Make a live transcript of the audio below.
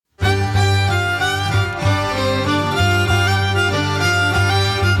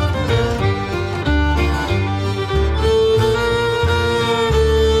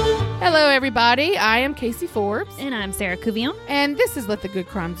everybody. I am Casey Forbes. And I'm Sarah Couvillon. And this is Let the Good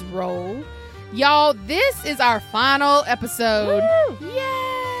Crimes Roll. Y'all, this is our final episode. Woo!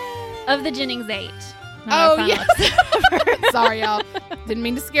 Yay! Of the Jennings 8. Yeah. Sorry, y'all. Didn't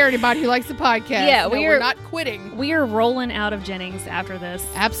mean to scare anybody who likes the podcast. Yeah, we're not quitting. We are rolling out of Jennings after this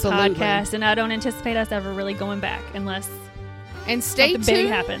podcast, and I don't anticipate us ever really going back unless stay something big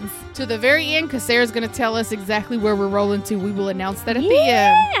happens. To the very end, because Sarah's going to tell us exactly where we're rolling to. We will announce that at the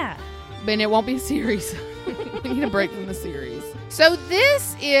end. Yeah! But it won't be a series. We need a break from the series. So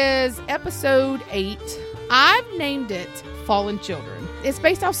this is episode 8. I've named it Fallen Children. It's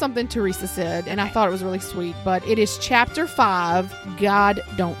based off something Teresa said, and I thought it was really sweet, but it is chapter 5, God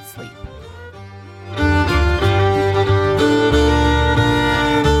Don't Sleep.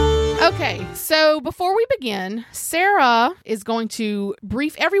 Okay, so before we begin, Sarah is going to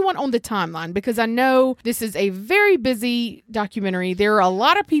brief everyone on the timeline because I know this is a very busy documentary. There are a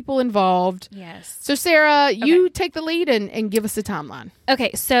lot of people involved. Yes. So Sarah, you take the lead and give us a timeline.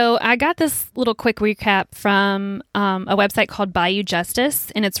 Okay, so I got this little quick recap from a website called Bayou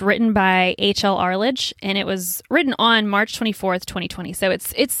Justice, and it's written by H.L. Arledge, and it was written on March 24th, 2020. So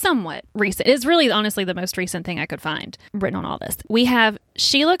it's somewhat recent. It's really, honestly, the most recent thing I could find written on all this. We have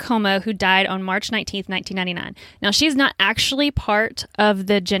Sheila Como, who died on March 19th, 1999. Now, she's not actually part of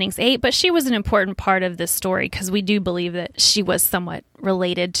the Jennings 8, but she was an important part of this story because we do believe that she was somewhat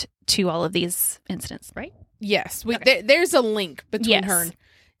related to all of these incidents, right? Yes. There's a link between her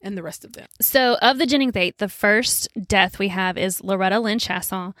and the rest of them. So, of the Jennings 8, the first death we have is Loretta Lynn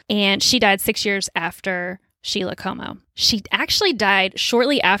Chasson, and she died 6 years after Sheila Como. She actually died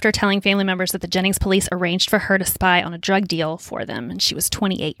shortly after telling family members that the Jennings police arranged for her to spy on a drug deal for them, and she was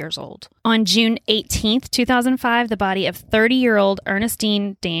 28 years old. On June 18th, 2005, the body of 30-year-old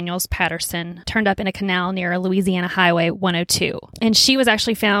Ernestine Daniels Patterson turned up in a canal near Louisiana Highway 102, and she was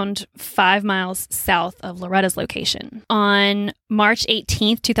actually found 5 miles south of Loretta's location. On March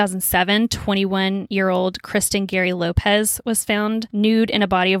 18th, 2007, 21-year-old Kristen Gary Lopez was found nude in a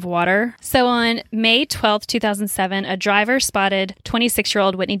body of water. So on May 12th, 2007, a driver spotted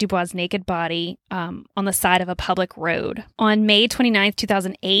 26-year-old Whitney Dubois' naked body on the side of a public road. On May 29th,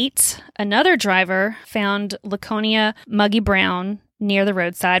 2008, another driver found Laconia Muggy Brown near the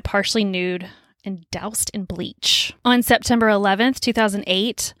roadside, partially nude and doused in bleach. On September 11th,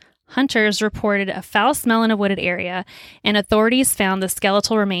 2008, hunters reported a foul smell in a wooded area, and authorities found the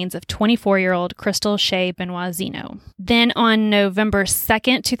skeletal remains of 24-year-old Crystal Shea Benoit Zeno. Then on November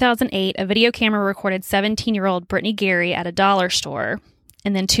 2nd, 2008, a video camera recorded 17-year-old Brittany Gary at a dollar store.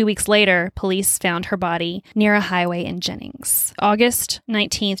 And then 2 weeks later, police found her body near a highway in Jennings. August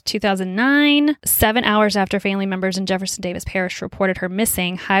 19th, 2009, 7 hours after family members in Jefferson Davis Parish reported her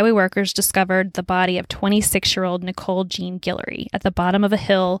missing, highway workers discovered the body of 26-year-old Nicole Jean Guillory at the bottom of a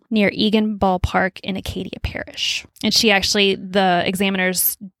hill near Egan Ballpark in Acadia Parish. And the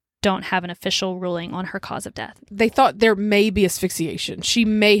examiners don't have an official ruling on her cause of death. They thought there may be asphyxiation. She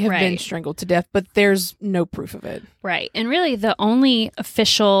may have been strangled to death, but there's no proof of it. Right. And really the only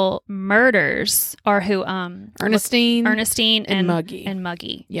official murders are who Ernestine and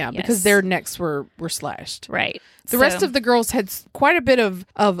Muggy. Yeah, yes. Because their necks were slashed. Right. The rest of the girls had quite a bit of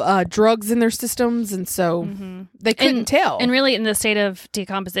drugs in their systems, and so they couldn't tell. And really, in the state of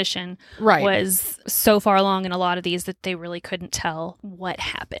decomposition was so far along in a lot of these that they really couldn't tell what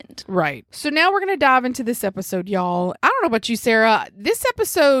happened. Right. So now we're going to dive into this episode, y'all. I don't know about you, Sarah. This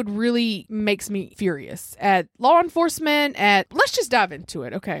episode really makes me furious at law enforcement. Let's just dive into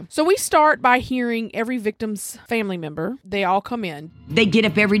it, okay? So we start by hearing every victim's family member. They all come in. They get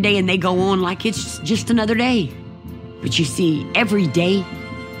up every day and they go on like it's just another day. But you see, every day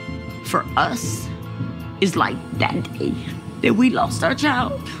for us is like that day that we lost our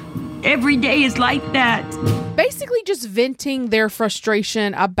child. Every day is like that. Basically just venting their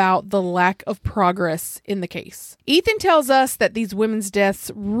frustration about the lack of progress in the case. Ethan tells us that these women's deaths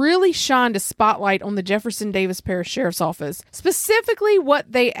really shined a spotlight on the Jefferson Davis Parish Sheriff's Office, specifically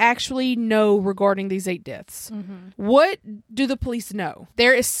what they actually know regarding these 8 deaths. Mm-hmm. What do the police know?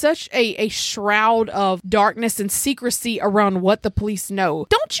 There is such a shroud of darkness and secrecy around what the police know.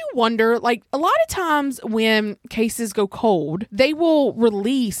 Don't you wonder, like, a lot of times when cases go cold, they will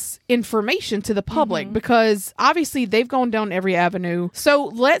release information to the public because obviously they've gone down every avenue.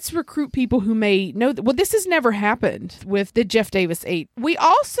 So let's recruit people who may know that. Well, this has never happened with the Jeff Davis 8. We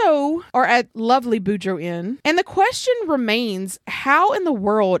also are at lovely Boudreaux Inn, and the question remains, how in the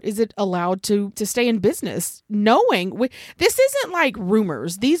world is it allowed to stay in business knowing this isn't like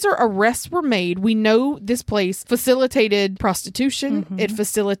rumors. These are arrests were made. We know this place facilitated prostitution. It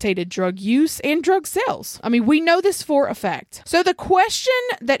facilitated drug use and drug sales. I mean, we know this for a fact. So the question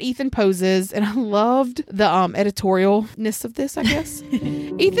that Ethan Ethan poses, and I loved the editorialness of this, I guess.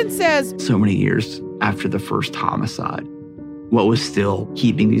 Ethan says, so many years after the first homicide, what was still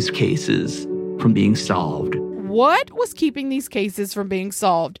keeping these cases from being solved? What was keeping these cases from being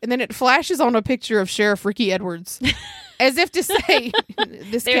solved? And then it flashes on a picture of Sheriff Ricky Edwards. As if to say,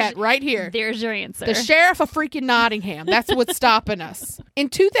 this cat right here. There's your answer. The sheriff of freaking Nottingham. That's what's stopping us. In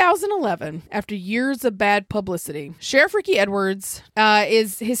 2011, after years of bad publicity, Sheriff Ricky Edwards,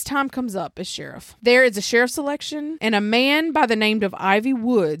 his time comes up as sheriff. There is a sheriff's election, and a man by the name of Ivy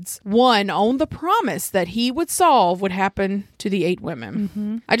Woods won on the promise that he would solve what happened to the 8 women.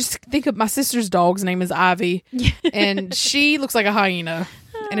 Mm-hmm. I just think of my sister's dog's name is Ivy, and she looks like a hyena.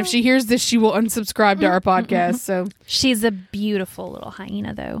 And if she hears this, she will unsubscribe to our podcast. So she's a beautiful little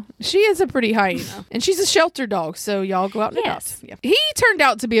hyena, though. She is a pretty hyena. And she's a shelter dog, so y'all go out and adopt. Yeah. He turned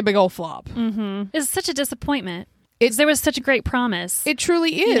out to be a big old flop. Mm-hmm. It's such a disappointment. There was such a great promise. It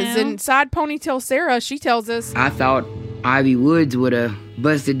truly is. You know? And Side Ponytail Sarah, she tells us, I thought Ivy Woods would have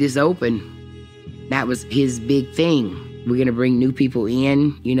busted this open. That was his big thing. We're going to bring new people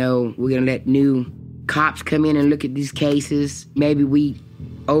in. You know, we're going to let new cops come in and look at these cases. Maybe we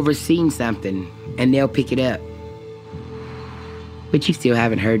overseen something and they'll pick it up. But you still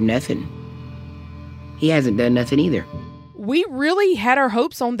haven't heard nothing. He hasn't done nothing either. We really had our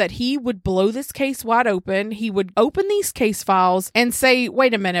hopes on that he would blow this case wide open. He would open these case files and say,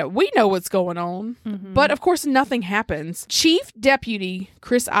 wait a minute, we know what's going on. Mm-hmm. But of course, nothing happens. Chief Deputy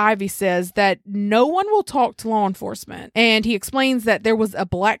Chris Ivy says that no one will talk to law enforcement. And he explains that there was a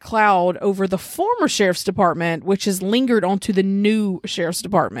black cloud over the former sheriff's department, which has lingered onto the new sheriff's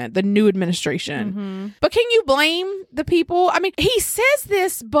department, the new administration. Mm-hmm. But can you blame the people? I mean, he says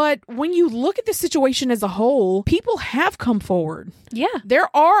this, but when you look at the situation as a whole, people have come forward. Yeah. There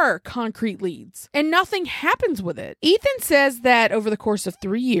are concrete leads and nothing happens with it. Ethan says that over the course of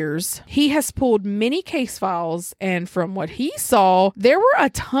 3 years, he has pulled many case files, and from what he saw, there were a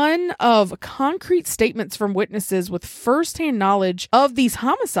ton of concrete statements from witnesses with firsthand knowledge of these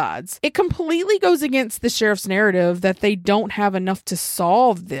homicides. It completely goes against the sheriff's narrative that they don't have enough to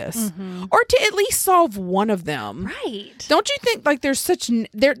solve this, or to at least solve one of them. Right. Don't you think like there's such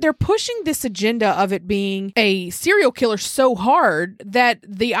they're pushing this agenda of it being a serial killer so hard that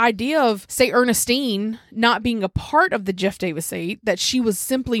the idea of, say, Ernestine not being a part of the Jeff Davis 8, that she was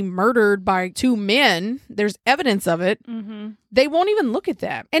simply murdered by 2 men, there's evidence of it. Mm-hmm. They won't even look at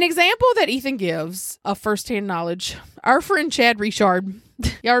that. An example that Ethan gives of firsthand knowledge, our friend Chad Richard.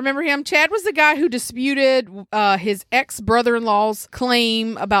 Y'all remember him? Chad was the guy who disputed his ex-brother-in-law's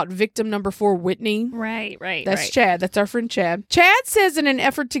claim about victim number 4, Whitney. Right. That's Chad. That's our friend Chad. Chad says in an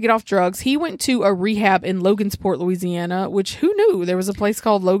effort to get off drugs, he went to a rehab in Logansport, Louisiana, which who knew there was a place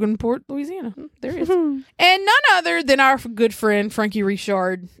called Logansport, Louisiana? There is. And none other than our good friend Frankie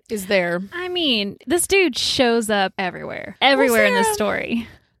Richard is there. I mean, this dude shows up everywhere in this story.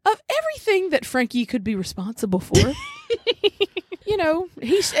 Of everything that Frankie could be responsible for. You know,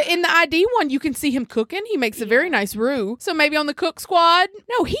 he's in the ID one, you can see him cooking. He makes a very nice roux. So maybe on the cook squad.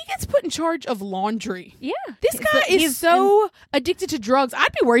 No, he gets put in charge of laundry. Yeah. This guy is so addicted to drugs.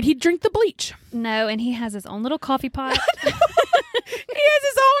 I'd be worried he'd drink the bleach. No, and he has his own little coffee pot. He has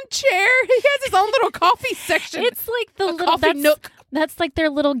his own chair. He has his own little coffee section. It's like the little coffee nook. That's like their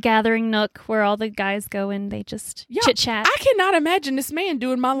little gathering nook where all the guys go and they just chit-chat. I cannot imagine this man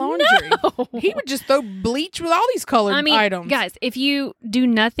doing my laundry. No. He would just throw bleach with all these colored items. Guys, if you do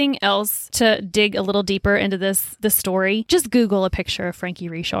nothing else to dig a little deeper into this story, just Google a picture of Frankie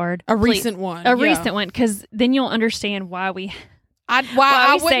Richard. A recent one. Recent one, because then you'll understand why we...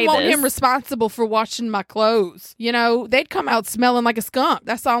 I wouldn't want him responsible for washing my clothes. You know, they'd come out smelling like a skunk.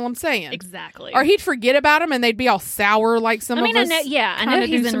 That's all I'm saying. Exactly. Or he'd forget about them and they'd be all sour like some of us. I know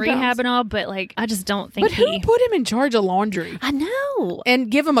he's in rehab and all, but like, I just don't think who put him in charge of laundry? I know.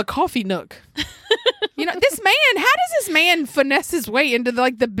 And give him a coffee nook. You know, this man, how does this man finesse his way into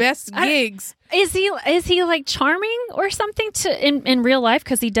the best gigs? Is he like charming or something in real life?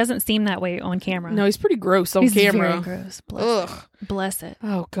 Because he doesn't seem that way on camera. No, he's pretty gross on camera. Very gross. Bless it.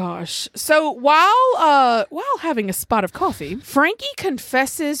 Oh gosh. So while having a spot of coffee, Frankie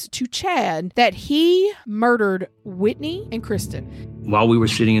confesses to Chad that he murdered Whitney and Kristen. While we were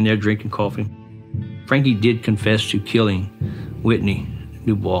sitting in there drinking coffee, Frankie did confess to killing Whitney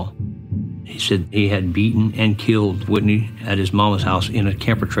Dubois. He said he had beaten and killed Whitney at his mama's house in a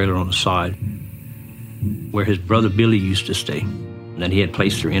camper trailer on the side where his brother Billy used to stay, and that he had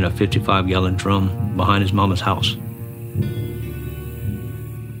placed her in a 55-gallon drum behind his mama's house.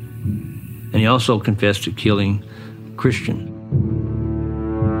 And he also confessed to killing Christian.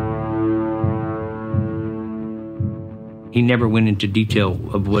 He never went into detail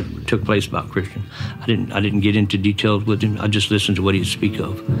of what took place about Christian. I didn't get into details with him. I just listened to what he'd speak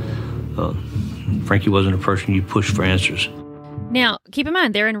of. Frankie wasn't a person you push for answers. Now, keep in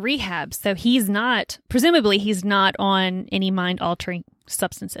mind, they're in rehab, so presumably he's not on any mind-altering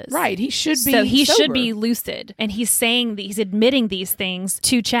substances. Right. He should be So he sober. should be lucid. And he's saying that he's admitting these things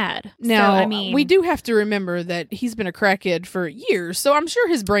to Chad. Now, so, I mean, we do have to remember that he's been a crackhead for years, so I'm sure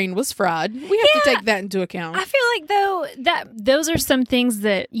his brain was fried. We have to take that into account. I feel like, though, that those are some things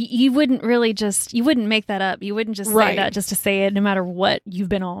that you wouldn't really you wouldn't make that up. You wouldn't just say that just to say it, no matter what you've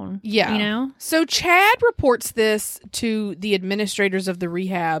been on. Yeah. You know? So Chad reports this to the administrators of the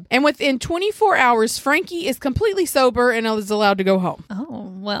rehab, and within 24 hours, Frankie is completely sober and is allowed to go home.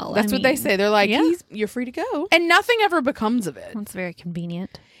 Oh, well, That's what they say. They're like, you're free to go. And nothing ever becomes of it. That's very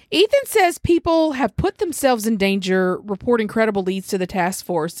convenient. Ethan says people have put themselves in danger reporting credible leads to the task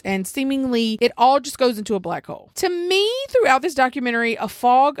force, and seemingly it all just goes into a black hole. To me, throughout this documentary, a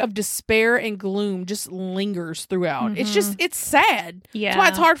fog of despair and gloom just lingers throughout. Mm-hmm. It's sad. Yeah. That's why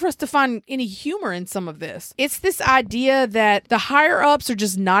it's hard for us to find any humor in some of this. It's this idea that the higher ups are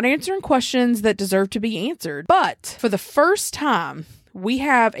just not answering questions that deserve to be answered. But for the first time, we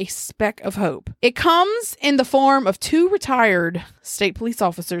have a speck of hope. It comes in the form of 2 retired state police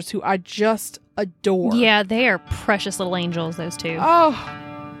officers who I just adore. Yeah, they are precious little angels, those two. Oh.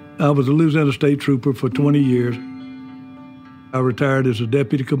 I was a Louisiana State Trooper for 20 years. I retired as a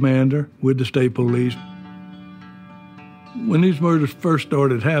deputy commander with the state police. When these murders first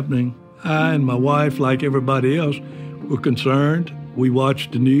started happening, I and my wife, like everybody else, were concerned. We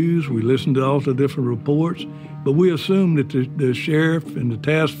watched the news, we listened to all the different reports, but we assumed that the sheriff and the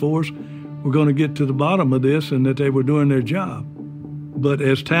task force were going to get to the bottom of this and that they were doing their job. But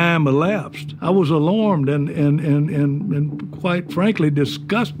as time elapsed, I was alarmed and quite frankly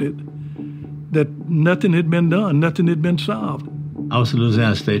disgusted that nothing had been done, nothing had been solved. I was a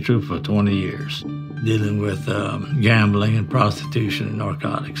Louisiana State Trooper for 20 years, dealing with gambling and prostitution and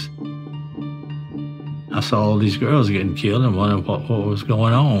narcotics. I saw all these girls getting killed and wondered what was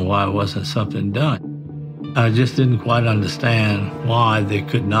going on, why wasn't something done. I just didn't quite understand why they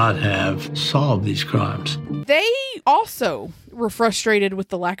could not have solved these crimes. They also were frustrated with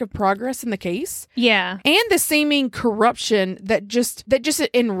the lack of progress in the case. Yeah. And the seeming corruption that just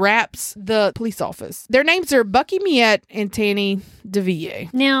enwraps the police office. Their names are Bucky Miette and Tanny DeVille.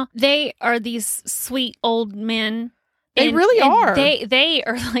 Now, they are these sweet old men. They really are. They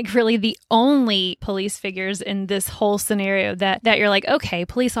are like really the only police figures in this whole scenario that you're like, okay,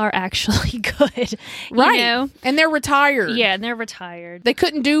 police are actually good. Right. You know? And they're retired. Yeah, and they're retired. They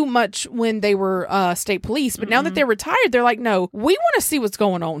couldn't do much when they were state police, but now that they're retired, they're like, no, we want to see what's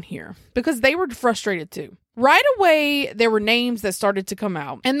going on here, because they were frustrated too. Right away, there were names that started to come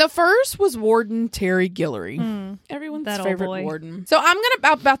out. And the first was Warden Terry Guillory. Everyone's favorite warden. So I'm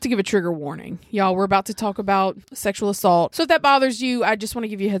about to give a trigger warning. Y'all, we're about to talk about sexual assault. So if that bothers you, I just want to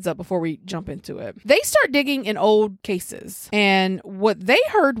give you a heads up before we jump into it. They start digging in old cases. And what they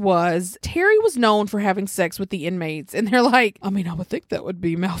heard was Terry was known for having sex with the inmates. And they're like, I mean, I would think that would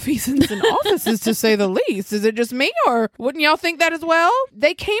be malfeasance in offices, to say the least. Is it just me, or wouldn't y'all think that as well?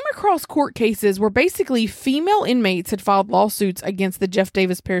 They came across court cases where basically female inmates had filed lawsuits against the Jeff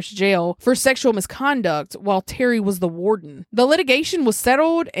Davis Parish Jail for sexual misconduct while Terry was the warden. The litigation was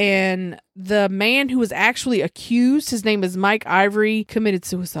settled, and the man who was actually accused, his name is Mike Ivory, committed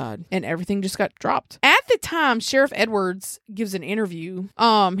suicide, and everything just got dropped. At the time, Sheriff Edwards gives an interview.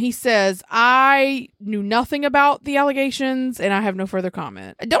 He says, I knew nothing about the allegations and I have no further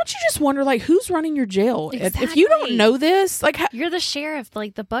comment. Don't you just wonder, like, who's running your jail? Exactly. If you don't know this, like, you're the sheriff,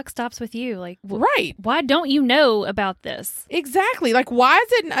 like the buck stops with you. Like, right. Why don't you know about this? Exactly. Like, why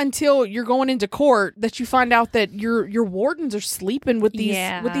is it until you're going into court that you find out that your wardens are sleeping with these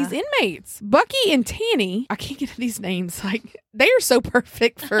inmates? Bucky and Tanny, I can't get these names. Like, they are so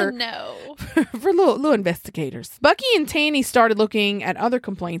perfect for for little investigators. Bucky and Tanny started looking at other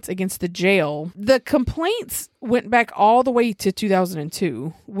complaints against the jail. The complaints went back all the way to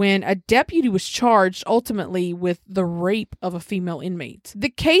 2002 when a deputy was charged ultimately with the rape of a female inmate. The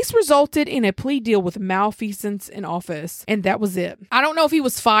case resulted in a plea deal with malfeasance in office, and that was it. I don't know if he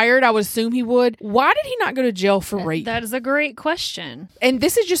was fired. I would assume he would. Why did he not go to jail for rape? That is a great question. And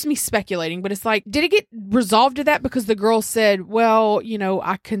this is just me speculating, but it's like, did it get resolved to that because the girl said, well, you know,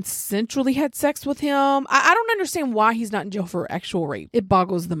 I consensually had sex with him? I don't understand why he's not in jail for actual rape. It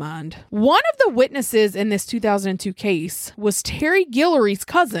boggles the mind. One of the witnesses in this 2002 case was Terry Guillory's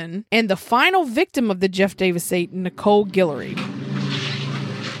cousin and the final victim of the Jeff Davis estate, Nicole Guillory.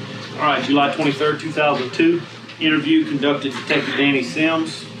 All right, July 23rd, 2002. Interview conducted Detective Danny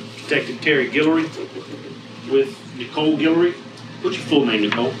Sims, Detective Terry Guillory, with Nicole Guillory. What's your full name,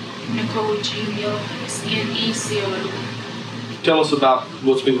 Nicole? Nicole Julio, N-E-C-O. Tell us about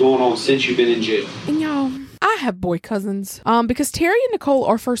what's been going on since you've been in jail. And y'all, I have boy cousins. Because Terry and Nicole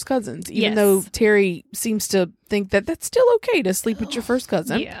are first cousins, even though Terry seems to think that that's still okay to sleep with your first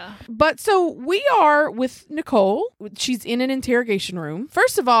cousin. Yeah. But so we are with Nicole. She's in an interrogation room.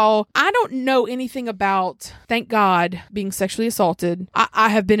 First of all, I don't know anything about, thank God, being sexually assaulted. I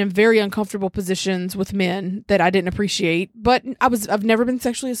have been in very uncomfortable positions with men that I didn't appreciate, but I've never been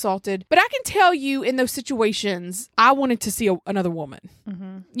sexually assaulted. But I can tell you in those situations, I wanted to see another woman.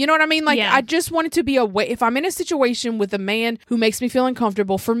 Mm-hmm. You know what I mean? Like, I just wanted to be away. If I'm in a situation with a man who makes me feel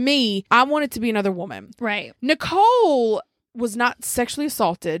uncomfortable, for me, I want it to be another woman. Right. Nicole was not sexually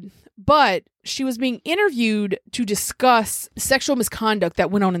assaulted, but she was being interviewed to discuss sexual misconduct that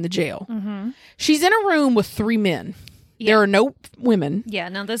went on in the jail. Mm-hmm. She's in a room with 3 men. Yeah. There are no women. Yeah,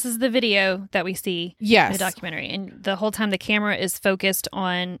 now this is the video that we see in the documentary. And the whole time the camera is focused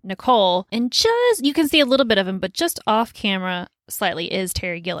on Nicole. And just, you can see a little bit of him, but just off camera slightly is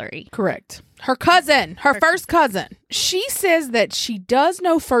Terry Guillory. Correct. Her cousin, her first cousin. She says that she does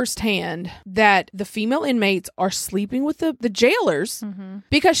know firsthand that the female inmates are sleeping with the jailers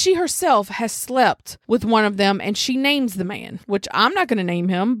because she herself has slept with one of them, and she names the man, which I'm not going to name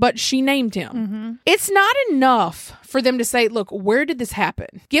him, but she named him. Mm-hmm. It's not enough for them to say, look, where did this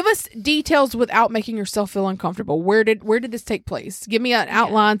happen? Give us details without making yourself feel uncomfortable. Where did this take place? Give me an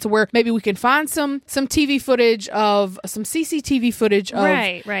outline to where maybe we can find some TV footage of some CCTV footage of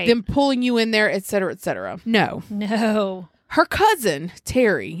them pulling you in there, et cetera, et cetera. No. Her cousin,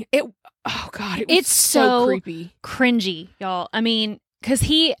 Terry, it's so creepy. Cringy, y'all. I mean, because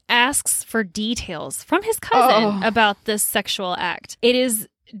he asks for details from his cousin about this sexual act. It is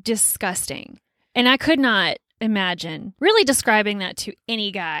disgusting. And I could not imagine really describing that to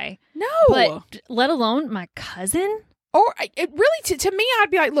any guy. No. But let alone my cousin? Or it really, to me,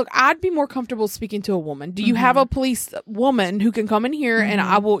 I'd be like, look, I'd be more comfortable speaking to a woman. Do you have a police woman who can come in here and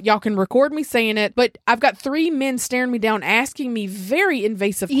y'all can record me saying it? But I've got 3 men staring me down, asking me very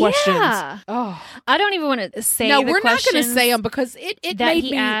invasive questions. Oh, I don't even want to say. No, we're not going to say them because it made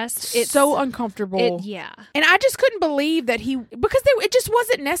me it's so uncomfortable. And I just couldn't believe that because it just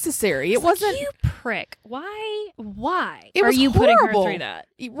wasn't necessary. It wasn't. You prick. Why? Are you putting her through that?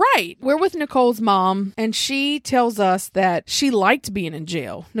 Right. We're with Nicole's mom, and she tells us that she liked being in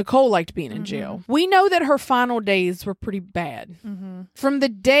jail. Nicole liked being in jail. We know that her final days were pretty bad. From the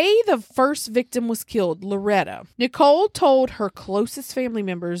day the first victim was killed, Loretta, Nicole told her closest family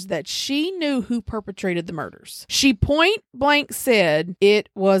members that she knew who perpetrated the murders. She point blank said it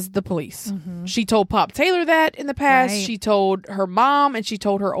was the police. She told Pop Taylor that in the past. She told her mom, and she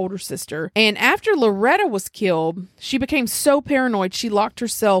told her older sister. And after Loretta was killed, she became so paranoid she locked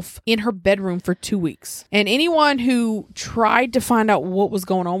herself in her bedroom for 2 weeks. And anyone who tried to find out what was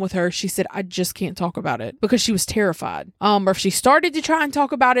going on with her, she said, I just can't talk about it, because she was terrified. Or if she started to try and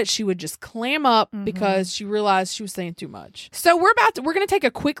talk about it, she would just clam up because she realized she was saying too much. So we're going to take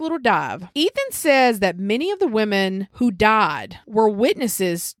a quick little dive. Ethan says that many of the women who died were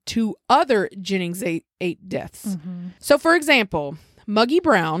witnesses to other Jennings 8 deaths. So for example, Muggy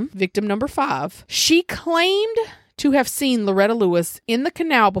Brown, victim number 5, she claimed to have seen Loretta Lewis in the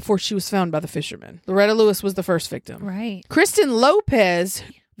canal before she was found by the fishermen. Loretta Lewis was the first victim. Right. Kristen Lopez,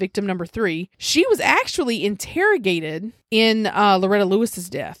 victim number 3, she was actually interrogated in Loretta Lewis's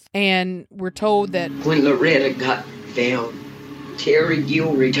death. And we're told that when Loretta got found, Terry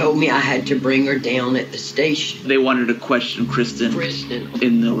Guillory told me I had to bring her down at the station. They wanted to question Kristen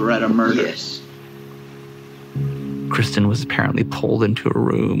in the Loretta murder. Yes. Kristen was apparently pulled into a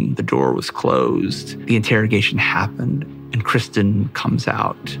room. The door was closed. The interrogation happened, and Kristen comes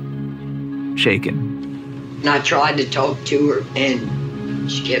out shaken. And I tried to talk to her, and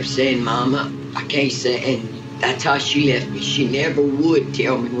she kept saying, Mama, I can't say, and that's how she left me. She never would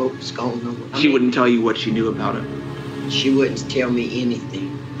tell me what was going on. She wouldn't tell you what she knew about it? She wouldn't tell me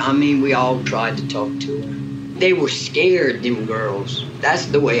anything. I mean, we all tried to talk to her. They were scared, them girls. That's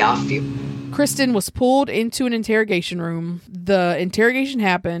the way I feel. Kristen was pulled into an interrogation room. The interrogation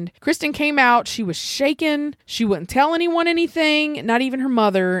happened. Kristen came out. She was shaken. She wouldn't tell anyone anything, not even her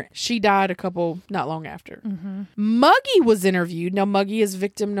mother. She died not long after. Muggy was interviewed. Now, Muggy is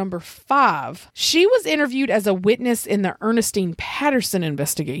victim number 5. She was interviewed as a witness in the Ernestine Patterson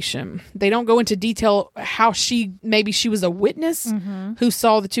investigation. They don't go into detail how she was a witness who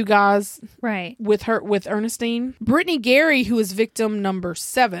saw the 2 guys with Ernestine. Brittany Gary, who is victim number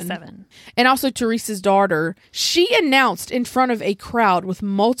 7. And also Teresa's daughter, she announced in front of a crowd with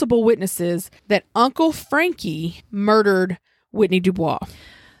multiple witnesses that Uncle Frankie murdered Whitney Dubois.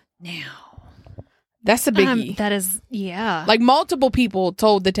 Now, That's a biggie. That is, yeah. Like multiple people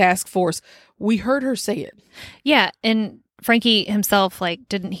told the task force, we heard her say it. Yeah. And Frankie himself, like,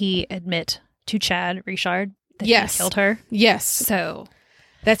 didn't he admit to Chad Richard that he killed her? Yes. So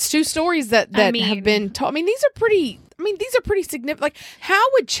that's two stories that have been told. I mean, these are pretty significant. Like, how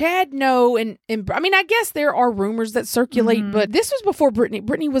would Chad know? And I mean, I guess there are rumors that circulate, but this was before Brittany.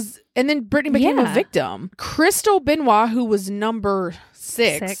 Brittany became a victim. Crystal Benoit, who was number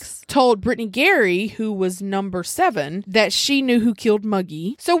 6, told Brittany Gary, who was number 7, that she knew who killed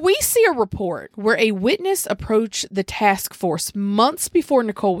Muggy. So we see a report where a witness approached the task force months before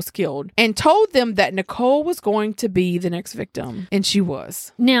Nicole was killed and told them that Nicole was going to be the next victim. And she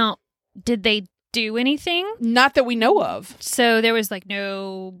was. Now, did they do anything? Not that we know of. So there was like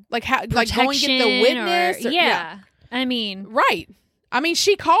no like going get the witness. Yeah. I mean, right. I mean,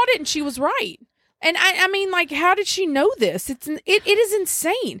 she called it and she was right. And I mean, like, how did she know this? It is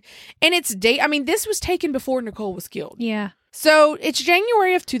insane. And this was taken before Nicole was killed. Yeah. So it's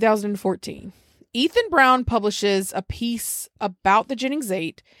January of 2014. Ethan Brown publishes a piece about the Jennings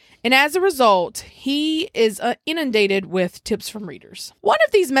 8. And as a result, he is inundated with tips from readers. One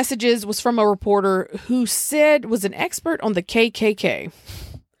of these messages was from a reporter who said was an expert on the KKK.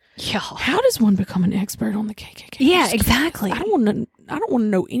 Yeah. How does one become an expert on the KKK? Yeah, exactly. I don't want to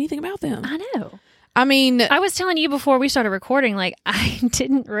know anything about them. I know. I mean, I was telling you before we started recording, like, I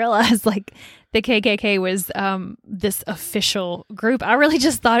didn't realize, like, the KKK was this official group. I really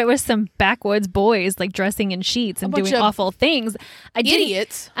just thought it was some backwoods boys, like, dressing in sheets and doing awful things.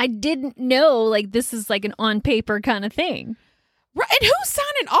 Idiots. I didn't know, like, this is, like, an on-paper kind of thing. Right, and who's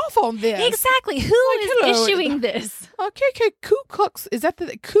signing off on this? Exactly. Who is issuing this? KKK Ku Klux. Is that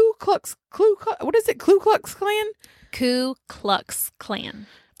the Ku Klux? What is it? Ku Klux Klan? Ku Klux Klan.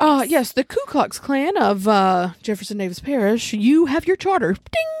 Yes, the Ku Klux Klan of Jefferson Davis Parish. You have your charter.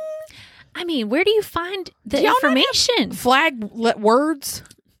 Ding! I mean, where do you find the information? Flag words?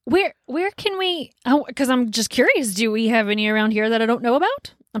 Where can we... Oh, because I'm just curious. Do we have any around here that I don't know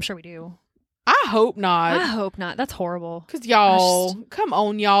about? I'm sure we do. I hope not. I hope not. That's horrible. Because y'all, come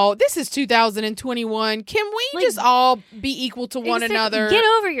on, y'all. This is 2021. Can we just all be equal to one another? Get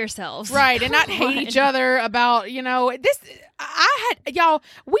over yourselves. Right, and not hate each other about, this... y'all,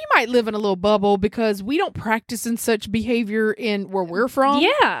 we might live in a little bubble because we don't practice in such behavior in where we're from.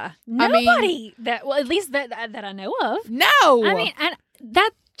 Yeah. Nobody at least that I know of. No. I mean, and that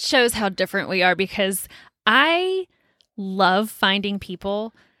shows how different we are because I love finding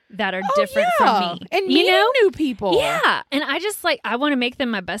people that are different from me. And meeting new people. Yeah. And I just I want to make them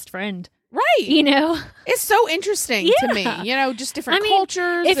my best friend. Right. It's so interesting to me, just different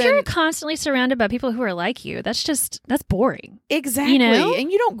cultures. If you're constantly surrounded by people who are like you, that's boring. Exactly. And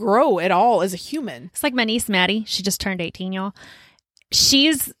you don't grow at all as a human. It's like my niece, Maddie. She just turned 18, y'all.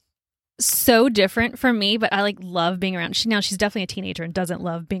 She's so different from me, but I love being around. She's definitely a teenager and doesn't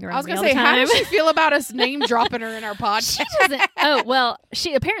love being around me all the time. How does she feel about us name dropping her in our podcast? She doesn't. Oh, well,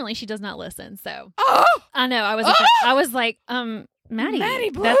 she does not listen. So I know. I was like, Maddie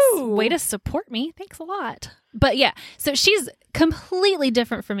Blue. That's a way to support me. Thanks a lot. But yeah, so she's completely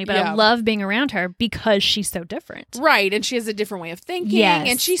different from me, but I love being around her because she's so different. Right, and she has a different way of thinking,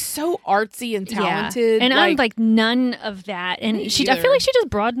 and she's so artsy and talented. Yeah. And I'm none of that. And I feel like she just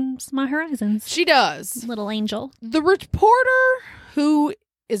broadens my horizons. She does. Little angel. The reporter who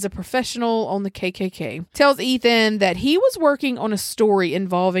is a professional on the KKK, tells Ethan that he was working on a story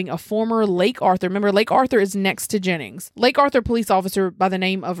involving a former Lake Arthur. Remember, Lake Arthur is next to Jennings. Lake Arthur police officer by the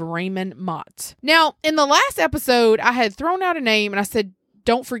name of Raymond Mott. Now, in the last episode, I had thrown out a name and I said,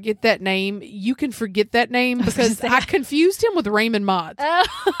 don't forget that name. You can forget that name because I confused him with Raymond Mott. Oh.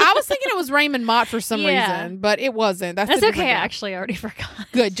 I was thinking it was Raymond Mott for some reason, but it wasn't. That's okay. I actually already forgot.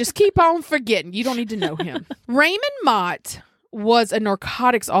 Good. Just keep on forgetting. You don't need to know him. Raymond Mott was a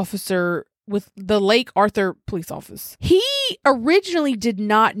narcotics officer with the Lake Arthur police office. He originally did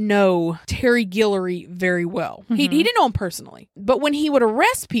not know Terry Guillory very well. Mm-hmm. He didn't know him personally. But when he would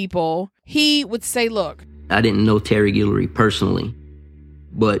arrest people, he would say, look, I didn't know Terry Guillory personally,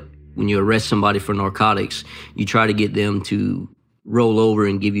 but when you arrest somebody for narcotics, you try to get them to roll over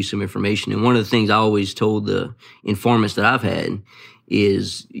and give you some information. And one of the things I always told the informants that I've had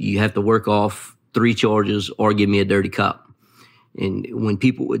is you have to work off 3 charges or give me a dirty cop. And when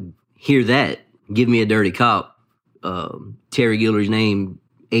people would hear that, give me a dirty cop, Terry Guillory's name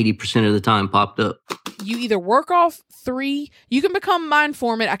 80% of the time popped up. You either work off 3, you can become my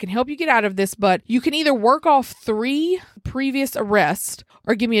informant, I can help you get out of this, but you can either work off 3 previous arrests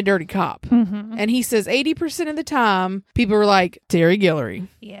or give me a dirty cop. Mm-hmm. And he says 80% of the time, people were like, Terry Guillory.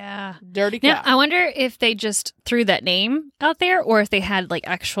 Yeah. Dirty Now, cop. I wonder if they just threw that name out there or if they had like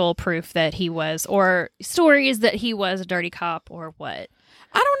actual proof that he was, or stories that he was a dirty cop or what.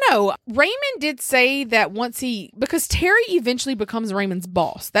 I don't know. Raymond did say that because Terry eventually becomes Raymond's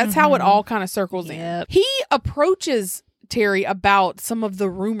boss. That's how it all kind of circles in. He approaches Terry about some of the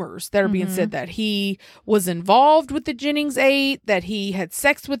rumors that are being said, that he was involved with the Jennings 8, that he had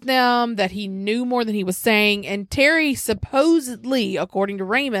sex with them, that he knew more than he was saying. And Terry supposedly, according to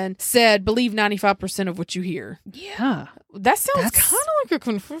Raymond, said, believe 95% of what you hear. Yeah. That sounds kind of like a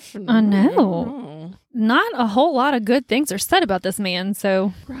confession. I know. Not a whole lot of good things are said about this man,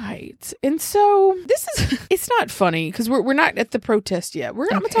 so. Right. And so it's not funny because we're not at the protest yet. I'm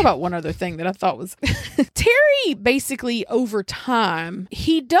going to talk about one other thing that I thought was Terry basically over time,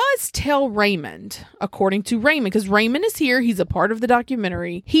 he does tell Raymond, according to Raymond, because Raymond is here. He's a part of the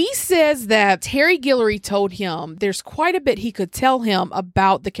documentary. He says that Terry Guillory told him there's quite a bit he could tell him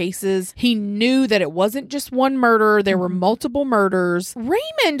about the cases. He knew that it wasn't just one murder. There were multiple murders.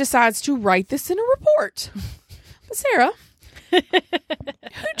 Raymond decides to write this in a report. But Sarah,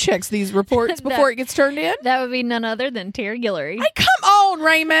 who checks these reports before it gets turned in? That would be none other than Terry Guillory. Hey, come on,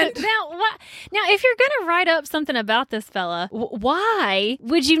 Raymond. Now, if you're going to write up something about this fella, why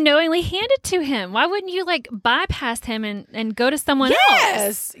would you knowingly hand it to him? Why wouldn't you like bypass him and go to someone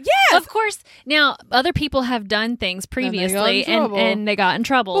else? Yes. Of course. Now, other people have done things previously and they got in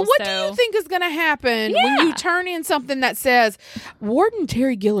trouble. But what do you think is going to happen when you turn in something that says Warden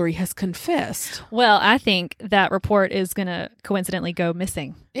Terry Guillory has confessed? Well, I think that report is going to coincidentally go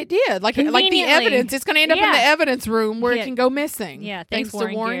missing. It did. Like the evidence. It's going to end up in the evidence room where it can go missing. Yeah. Thanks to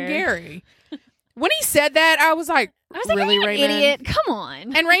Warren Gary. When he said that, I was like, really, Raymond? Idiot. Come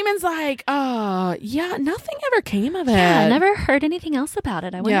on. And Raymond's like, yeah, nothing ever came of it. Yeah, I never heard anything else about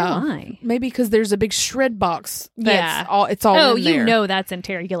it. I wonder why. Maybe because there's a big shred box. It's all in there. You know that's in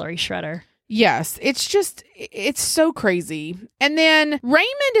Terry Guillory's shredder. Yes. It's so crazy. And then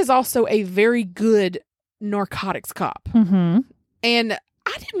Raymond is also a very good narcotics cop. Mm-hmm. And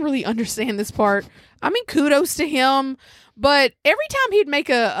I didn't really understand this part. I mean, kudos to him. But every time he'd make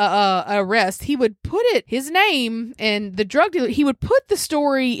a arrest, he would put his name and the drug dealer, he would put the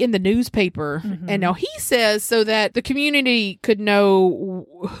story in the newspaper. Mm-hmm. And now he says so that the community could know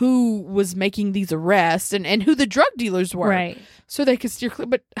who was making these arrests and who the drug dealers were. Right. So they could steer clear.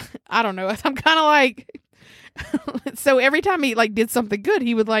 But I don't know. I'm kind of like... So every time he did something good,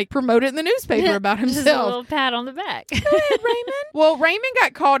 he would promote it in the newspaper about himself. Just a little pat on the back. Go ahead, Raymond. Well, Raymond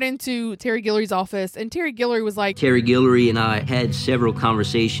got called into Terry Guillory's office, and Terry Guillory was like, Terry Guillory and I had several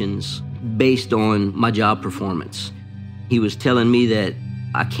conversations based on my job performance. He was telling me that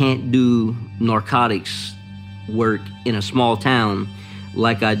I can't do narcotics work in a small town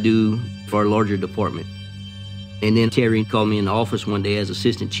like I do for a larger department. And then Terry called me in the office one day as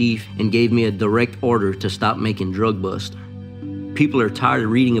assistant chief and gave me a direct order to stop making drug busts. People are tired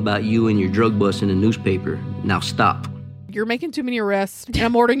of reading about you and your drug busts in the newspaper. Now stop. You're making too many arrests, and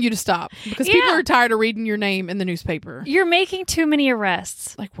I'm ordering you to stop. Because people are tired of reading your name in the newspaper. You're making too many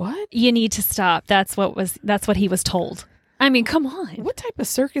arrests. Like what? You need to stop. That's what he was told. I mean, come on. What type of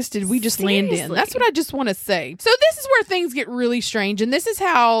circus did we just land in? That's what I just want to say. So this is where things get really strange. And this is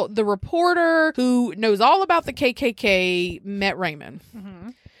how the reporter who knows all about the KKK met Raymond. Mm-hmm.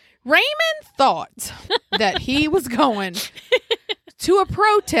 Raymond thought that he was going to a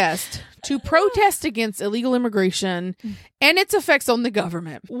protest to protest against illegal immigration and its effects on the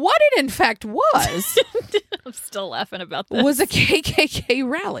government. What it in fact was... I'm still laughing about this. Was a KKK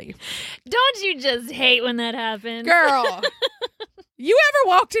rally. Don't you just hate when that happens? Girl, you ever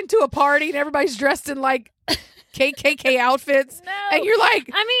walked into a party and everybody's dressed in KKK outfits? No. And you're like,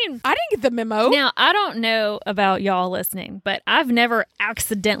 I mean, I didn't get the memo. Now, I don't know about y'all listening, but I've never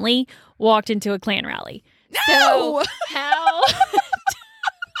accidentally walked into a Klan rally. No! So how...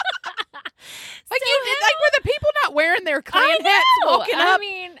 were the people not wearing their Klan hats walking up? I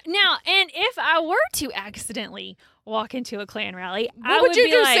mean, now, and if I were to accidentally walk into a Klan rally, what would you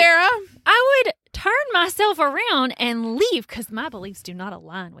do, Sarah? I would turn myself around and leave because my beliefs do not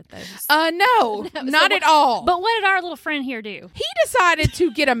align with those. No, not at all. But what did our little friend here do? He decided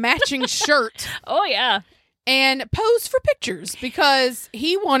to get a matching shirt. Oh, yeah. And pose for pictures because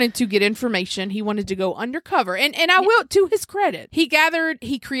he wanted to get information. He wanted to go undercover. And I will, to his credit,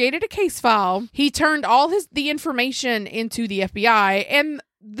 he created a case file. He turned all the information into the FBI. And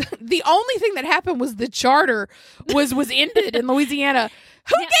the only thing that happened was the charter was ended in Louisiana.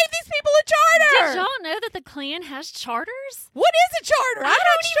 Who gave these people a charter? Did y'all know that the Klan has charters? What is a charter? I'm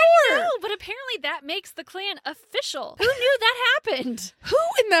not sure. Even know, but apparently that makes the Klan official. Who knew that happened? Who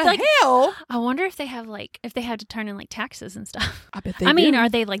in the hell? I wonder if they have if they had to turn in taxes and stuff. I bet they I mean, do. are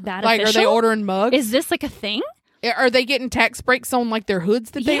they that like, official? Are they ordering mugs? Is this a thing? Are they getting tax breaks on their hoods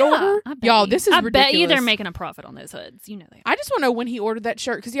that they order? Y'all, this is ridiculous. I bet you they're making a profit on those hoods. You know they are. I just want to know when he ordered that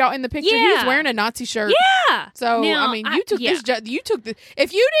shirt because y'all in the picture he was wearing a Nazi shirt. Yeah. So now, I mean, you took this. You took the.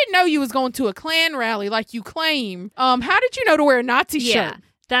 If you didn't know you was going to a Klan rally like you claim, how did you know to wear a Nazi shirt?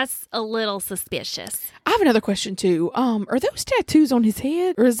 That's a little suspicious. I have another question too. Are those tattoos on his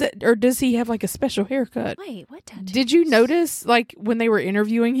head, or does he have a special haircut? Wait, what tattoos? Did you notice when they were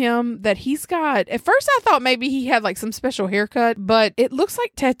interviewing him that he's got? At first, I thought maybe he had some special haircut, but it looks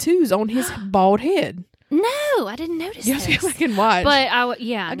like tattoos on his bald head. No, I didn't notice You have to go back and watch. But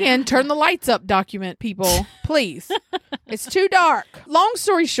Again, turn the lights up document, people. Please. It's too dark. Long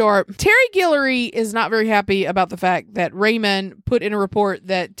story short, Terry Guillory is not very happy about the fact that Raymond put in a report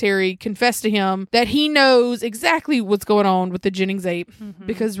that Terry confessed to him that he knows exactly what's going on with the Jennings ape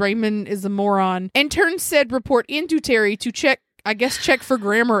because Raymond is a moron and turned said report into Terry to check for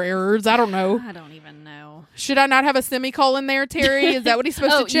grammar errors. I don't know. I don't even know. Should I not have a semicolon there, Terry? Is that what he's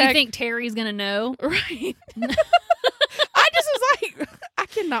supposed to check? You think Terry's going to know? Right. I just was I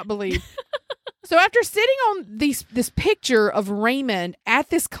cannot believe. So after sitting on this picture of Raymond at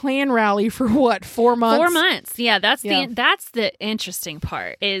this Klan rally for 4 months? 4 months. Yeah, that's the interesting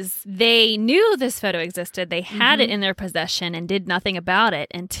part is they knew this photo existed. They had it in their possession and did nothing about it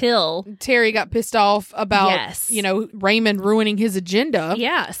until Terry got pissed off about Raymond ruining his agenda.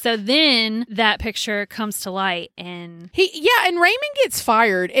 Yeah. So then that picture comes to light and and Raymond gets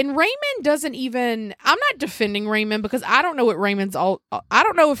fired. And Raymond doesn't even I'm not defending Raymond because I don't know what Raymond's all I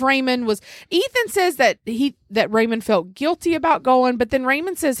don't know if Raymond was Ethan says that Raymond felt guilty about going, but then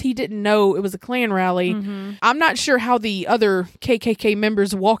Raymond says he didn't know it was a Klan rally. I'm not sure how the other KKK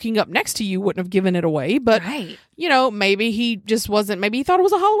members walking up next to you wouldn't have given it away, but maybe he just wasn't. Maybe he thought it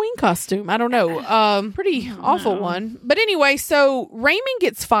was a Halloween costume. I don't know. Pretty awful one. But anyway, so Raymond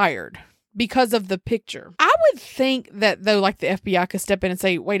gets fired because of the picture. I would think that though, the FBI could step in and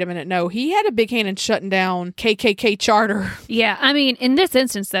say, wait a minute, no, he had a big hand in shutting down KKK charter. Yeah, I mean, in this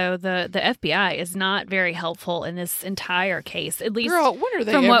instance, though, the FBI is not very helpful in this entire case, at least when are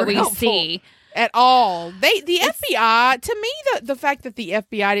they from what we helpful? see. At all. The FBI, to me, the fact that the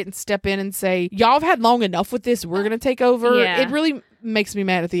FBI didn't step in and say, y'all have had long enough with this, we're going to take over, it really makes me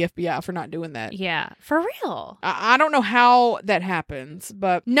mad at the FBI for not doing that. Yeah, for real. I don't know how that happens,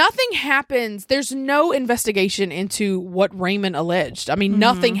 but nothing happens. There's no investigation into what Raymond alleged. I mean,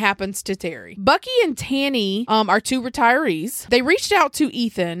 nothing happens to Terry. Bucky and Tanny are two retirees. They reached out to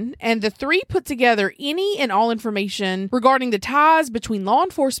Ethan, and the three put together any and all information regarding the ties between law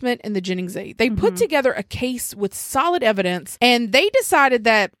enforcement and the Jennings ape. They put together a case with solid evidence, and they decided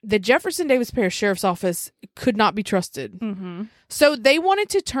that the Jefferson Davis Parish Sheriff's Office could not be trusted. So they wanted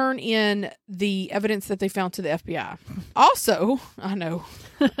to turn in the evidence that they found to the FBI. Also, I know,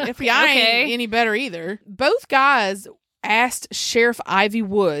 FBI ain't any better either. Both guys asked Sheriff Ivy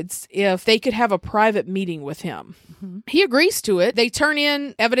Woods if they could have a private meeting with him. He agrees to it. They turn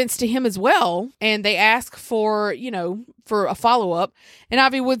in evidence to him as well, and they ask for a follow-up. And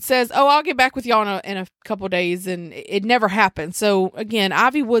Ivy Woods says, I'll get back with y'all in a couple of days, and it never happened. So, again,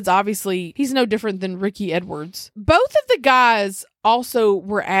 Ivy Woods, obviously, he's no different than Ricky Edwards. Both of the guys also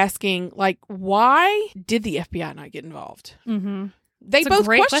were asking, why did the FBI not get involved? They both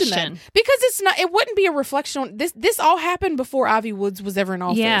questioned that because it wouldn't be a reflection on this. This all happened before Ivy Woods was ever in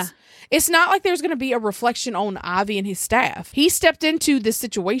office. Yeah. It's not like there's going to be a reflection on Ivy and his staff. He stepped into this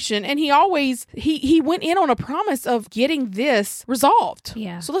situation and he went in on a promise of getting this resolved.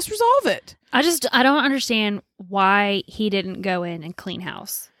 Yeah. So let's resolve it. I don't understand why he didn't go in and clean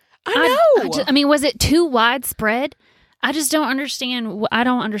house. I know. I mean, was it too widespread? I just don't understand. I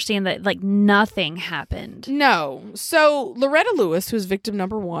don't understand that, nothing happened. No. So, Loretta Lewis, who's victim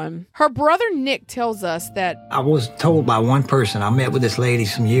number 1, her brother Nick tells us that I was told by one person, I met with this lady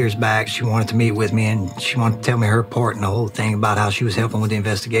some years back. She wanted to meet with me, and she wanted to tell me her part in the whole thing about how she was helping with the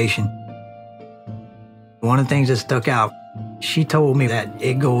investigation. One of the things that stuck out, she told me that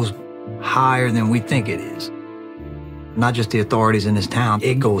it goes higher than we think it is. Not just the authorities in this town,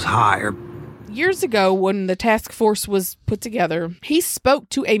 it goes higher. years ago, when the task force was put together, he spoke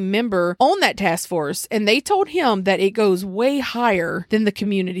to a member on that task force, and they told him that it goes way higher than the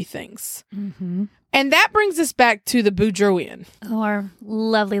community thinks. Mm-hmm. And that brings us back to the Boudreaux Inn. Oh, our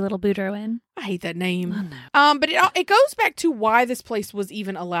lovely little Boudreaux Inn. I hate that name. Oh, no. But it goes back to why this place was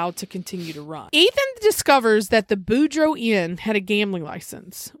even allowed to continue to run. Ethan discovers that the Boudreaux Inn had a gambling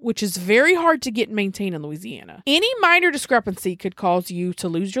license, which is very hard to get and maintain in Louisiana. Any minor discrepancy could cause you to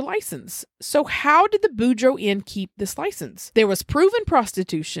lose your license. So how did the Boudreaux Inn keep this license? There was proven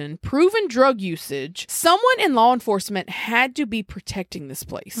prostitution, proven drug usage. Someone in law enforcement had to be protecting this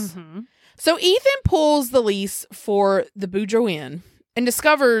place. Mm-hmm. So Ethan pulls the lease for the Boudreaux Inn and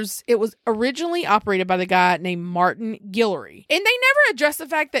discovers it was originally operated by the guy named Martin Guillory. And they never address the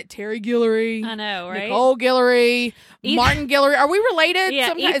fact that Terry Guillory, I know, right? Nicole Guillory, Martin Guillory, are we related?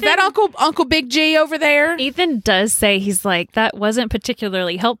 Yeah, is that Uncle Big G over there? Ethan does say, he's like, that wasn't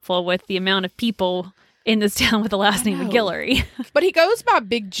particularly helpful with the amount of people in this town with the last name of Guillory. But he goes by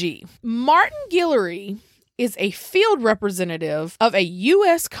Big G. Martin Guillory is a field representative of a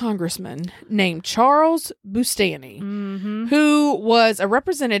U.S. congressman named Charles Boustany, who was a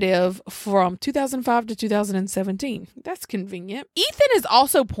representative from 2005 to 2017. That's convenient. Ethan is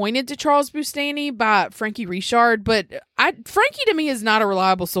also pointed to Charles Boustany by Frankie Richard, but Frankie to me is not a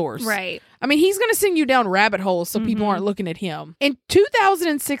reliable source. Right. I mean, he's going to send you down rabbit holes so people aren't looking at him. In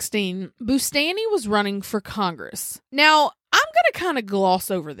 2016, Boustany was running for Congress. Now, I'm going to kind of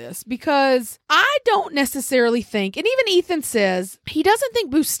gloss over this because I don't necessarily think, and even Ethan says, he doesn't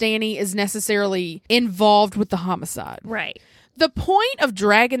think Boustany is necessarily involved with the homicide. Right. The point of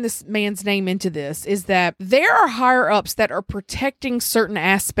dragging this man's name into this is that there are higher-ups that are protecting certain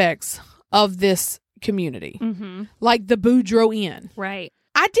aspects of this community, like the Boudreaux Inn. Right.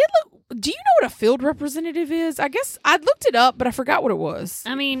 I did look. Do you know what a field representative is? I guess I looked it up, but I forgot what it was.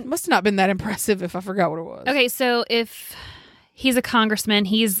 I mean, it must not have been that impressive if I forgot what it was. Okay, so if he's a congressman,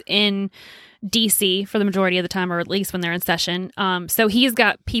 he's in D.C. for the majority of the time, or at least when they're in session. So he's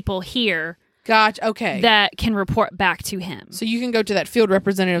got people here. Gotcha. Okay. That can report back to him. So you can go to that field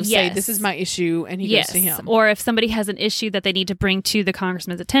representative, say, this is my issue, and he goes to him. Or if somebody has an issue that they need to bring to the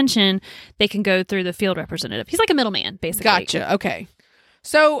congressman's attention, they can go through the field representative. He's like a middleman, basically. Gotcha. Okay.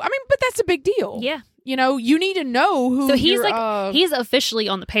 So, I mean, but that's a big deal. Yeah. You know, you need to know who. So he's he's officially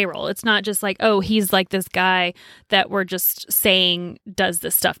on the payroll. It's not just like, oh, he's like this guy that we're just saying does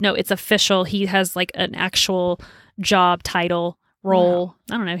this stuff. No, it's official. He has like an actual job title, role. Wow.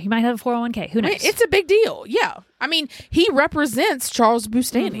 I don't know. He might have a 401k. Who knows? It's a big deal. Yeah. I mean, he represents Charles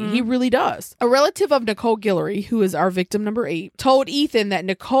Boustany. He really does. A relative of Nicole Guillory, who is our victim number 8, told Ethan that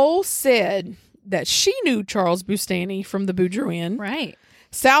Nicole said that she knew Charles Boustany from the Boudreaux Inn. Right.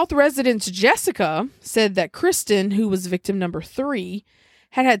 South residents Jessica said that Kristen, who was victim number 3,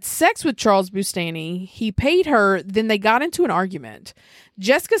 had sex with Charles Boustany. He paid her, then they got into an argument.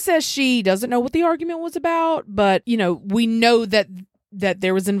 Jessica says she doesn't know what the argument was about, but, you know, we know that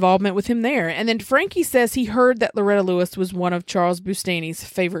there was involvement with him there. And then Frankie says he heard that Loretta Lewis was one of Charles Boustany's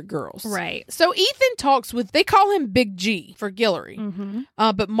favorite girls. Right. So Ethan talks with, they call him Big G for Guillory,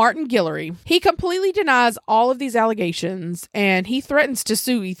 but Martin Guillory. He completely denies all of these allegations, and he threatens to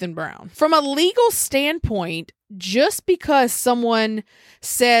sue Ethan Brown. From a legal standpoint, just because someone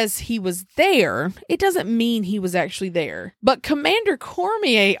says he was there, it doesn't mean he was actually there. But Commander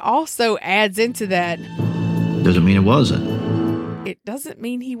Cormier also adds into that. Doesn't mean it wasn't. It doesn't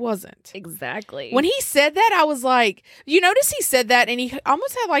mean he wasn't. Exactly. When he said that, I was like, you notice he said that and he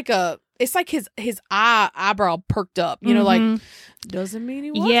almost had like it's like his eyebrow perked up, you know, like, doesn't mean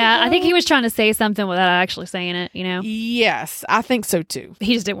he wasn't. Yeah, though. I think he was trying to say something without actually saying it, you know? Yes, I think so too.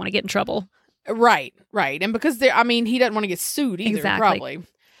 He just didn't want to get in trouble. Right. And because he doesn't want to get sued either, exactly. probably.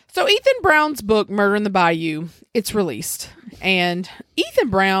 So Ethan Brown's book, Murder in the Bayou, it's released. And Ethan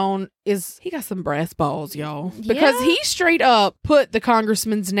Brown he got some brass balls, y'all. Because he straight up put the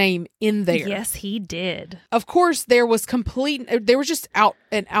congressman's name in there. Yes, he did. Of course, there was just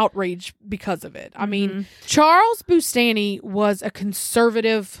an outrage because of it. I mean, Charles Boustany was a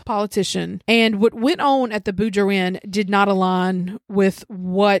conservative politician. And what went on at the Boudreaux Inn did not align with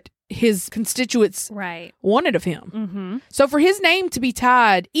what his constituents wanted of him. So for his name to be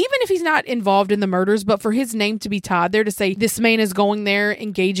tied, even if he's not involved in the murders, but for his name to be tied there to say this man is going there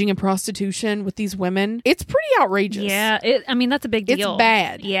engaging in prostitution with these women, it's pretty outrageous. Yeah, that's a big deal. It's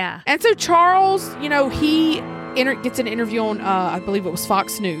bad. Yeah. And so Charles, you know, he gets an interview on, I believe it was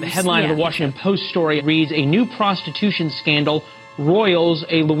Fox News. The headline of the Washington Post story reads, "A new prostitution scandal roils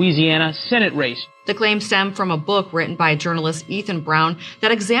a Louisiana Senate race." The claims stem from a book written by journalist Ethan Brown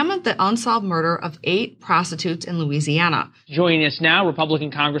that examined the unsolved murder of 8 prostitutes in Louisiana. Joining us now,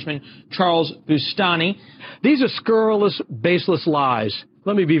 Republican Congressman Charles Boustany. These are scurrilous, baseless lies.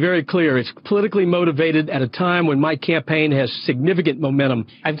 Let me be very clear. It's politically motivated at a time when my campaign has significant momentum.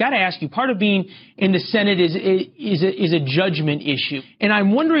 I've got to ask you, part of being in the Senate is a judgment issue. And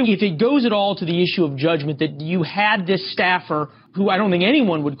I'm wondering if it goes at all to the issue of judgment that you had this staffer who I don't think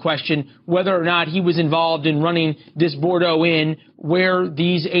anyone would question whether or not he was involved in running this Boudreaux Inn where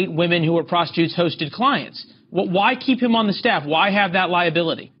these 8 women who were prostitutes hosted clients. Why keep him on the staff? Why have that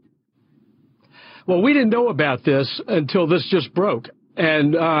liability? Well, we didn't know about this until this just broke.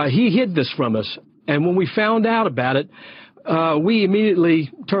 And he hid this from us. And when we found out about it, we immediately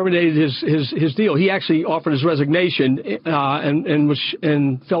terminated his deal. He actually offered his resignation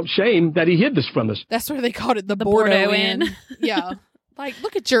and felt shame that he hid this from us. That's where they called it the Boudreaux Inn. Yeah. Like,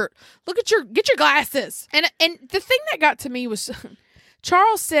 get your glasses. And the thing that got to me was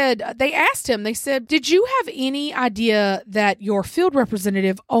Charles said, they asked him, they said, did you have any idea that your field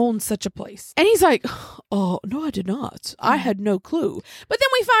representative owned such a place? And he's like, oh, no, I did not. I had no clue. But then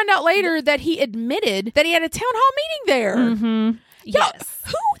we find out later that he admitted that he had a town hall meeting there. Mm-hmm. Yes.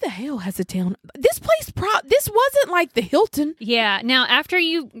 Who the hell has a town? This place, this wasn't like the Hilton. Yeah. Now, after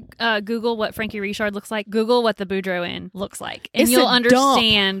you Google what Frankie Richard looks like, Google what the Boudreaux Inn looks like. And you'll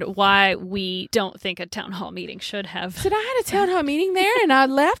understand why we don't think a town hall meeting should have. Said I had a town hall meeting there and I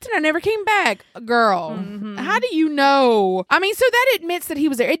left and I never came back. Girl, how do you know? I mean, so that admits that he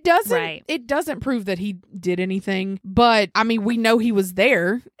was there. It doesn't prove that he did anything. But, I mean, we know he was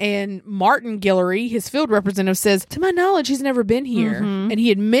there. And Martin Guillory, his field representative, says, to my knowledge, he's never been here. And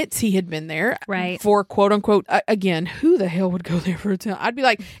he admits he had been there for quote unquote, again, who the hell would go there for a town? I'd be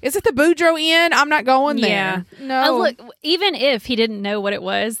like, is it the Boudreaux Inn? I'm not going there. No. Look, even if he didn't know what it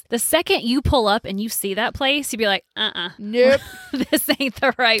was, the second you pull up and you see that place, you'd be like, nope. This ain't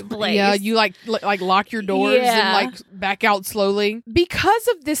the right place. Yeah, you like lock your doors and like back out slowly. Because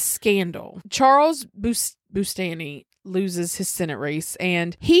of this scandal, Charles Boustany loses his Senate race,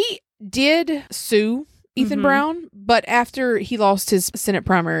 and he did sue Ethan Brown, but after he lost his Senate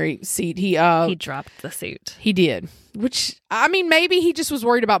primary seat, he dropped the suit. He did, which, I mean, maybe he just was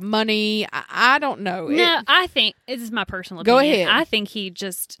worried about money. I don't know. No, I think, this is my personal opinion. Go ahead. I think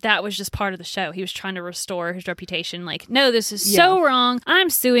that was just part of the show. He was trying to restore his reputation. Like, no, this is so wrong. I'm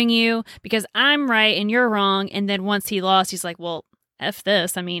suing you because I'm right and you're wrong. And then once he lost, he's like, well, F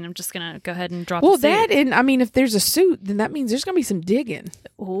this. I mean, I'm just going to go ahead and drop the suit. Well, and I mean, if there's a suit, then that means there's going to be some digging.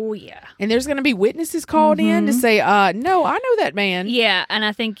 Oh, yeah. And there's going to be witnesses called in to say, no, I know that man. Yeah, and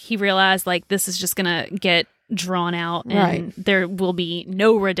I think he realized, like, this is just going to get drawn out and there will be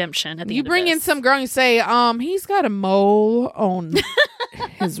no redemption at the end of this. You bring in some girl and you say, he's got a mole on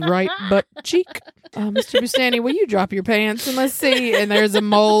his right butt cheek. Mr. Boustany, will you drop your pants and let's see? And there's a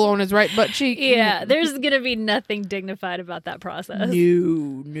mole on his right butt cheek. Yeah, there's going to be nothing dignified about that process.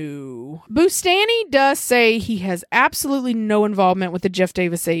 No. Boustany does say he has absolutely no involvement with the Jeff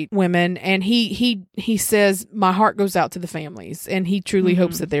Davis 8 women, and he says, my heart goes out to the families, and he truly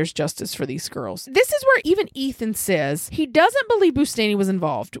hopes that there's justice for these girls. This is where even Ethan says he doesn't believe Boustany was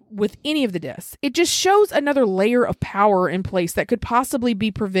involved with any of the deaths. It just shows another layer of power in place that could possibly be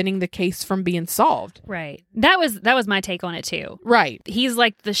preventing the case from being solved. Right. That was my take on it too. Right. He's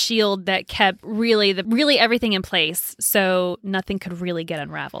like the shield that kept really everything in place, so nothing could really get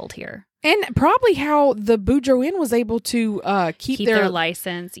unraveled here. And probably how the Boudreaux Inn was able to keep their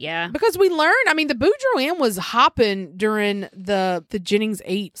license, yeah. Because we learned, I mean, the Boudreaux Inn was hopping during the Jennings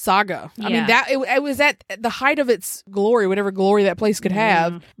 8 saga. I mean, that it was at the height of its glory, whatever glory that place could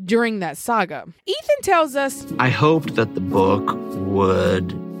have during that saga. Ethan tells us, I hoped that the book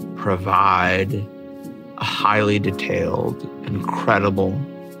would provide a highly detailed, incredible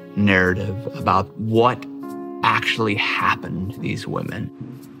narrative about what actually happened to these women.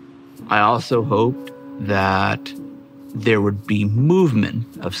 I also hoped that there would be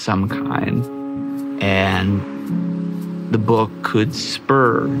movement of some kind and the book could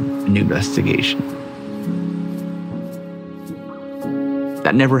spur a new investigation.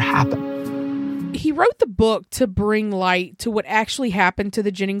 That never happened. He wrote the book to bring light to what actually happened to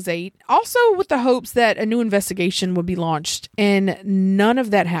the Jennings 8, also with the hopes that a new investigation would be launched, and none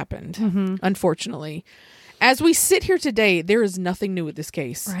of that happened, unfortunately. As we sit here today, there is nothing new with this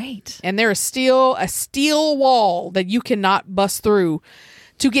case. Right. And there is still a steel wall that you cannot bust through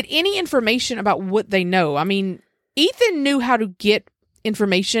to get any information about what they know. I mean, Ethan knew how to get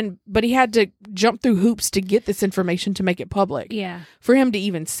information, but he had to jump through hoops to get this information to make it public. Yeah. For him to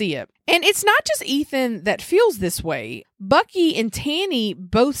even see it. And it's not just Ethan that feels this way. Bucky and Tanny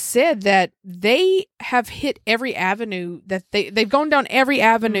both said that they have hit every avenue that they've gone down every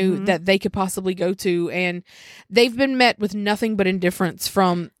avenue that they could possibly go to, and they've been met with nothing but indifference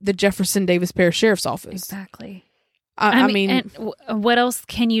from the Jefferson Davis Parish Sheriff's Office. Exactly. I mean, and what else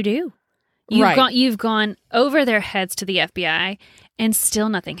can you do? You've gone over their heads to the FBI, and still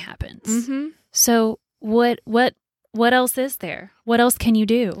nothing happens. Mm-hmm. So what else is there? What else can you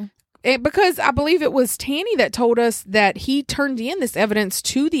do? Because I believe it was Tanny that told us that he turned in this evidence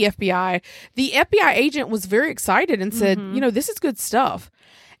to the FBI. The FBI agent was very excited and said, this is good stuff.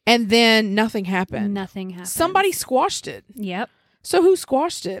 And then nothing happened. Nothing happened. Somebody squashed it. Yep. So who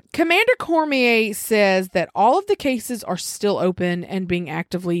squashed it? Commander Cormier says that all of the cases are still open and being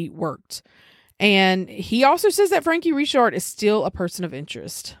actively worked. And he also says that Frankie Richard is still a person of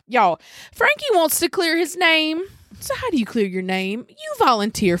interest. Y'all, Frankie wants to clear his name. So how do you clear your name? You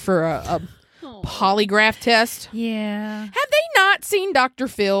volunteer for a polygraph test. Yeah. Have they not seen Dr.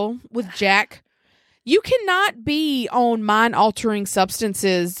 Phil with Jack? You cannot be on mind-altering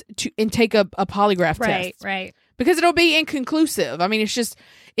substances and take a polygraph test. Right. Because it'll be inconclusive. I mean,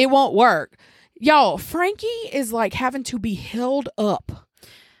 it won't work. Y'all, Frankie is like having to be held up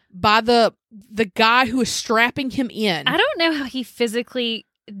by the guy who is strapping him in. I don't know how he physically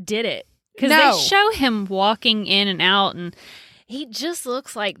did it. Because No. they show him walking in and out, and he just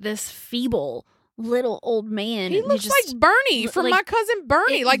looks like this feeble little old man. He looks like Bernie from My Cousin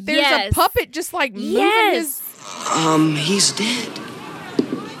Bernie. Like there's a puppet just like moving his... He's dead.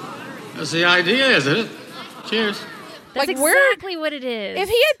 That's the idea, isn't it? Cheers. That's exactly what it is. If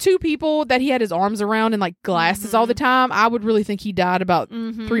he had two people that he had his arms around and like glasses all the time, I would really think he died about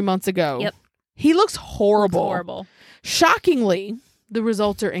 3 months ago. Yep. He looks horrible. Looks horrible. Shockingly, the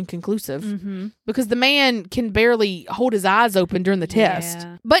results are inconclusive because the man can barely hold his eyes open during the test.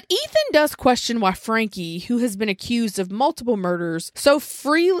 Yeah. But Ethan does question why Frankie, who has been accused of multiple murders,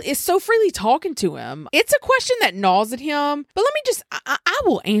 is so freely talking to him. It's a question that gnaws at him. But let me just, I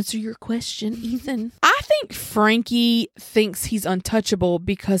will answer your question, Ethan. I think Frankie thinks he's untouchable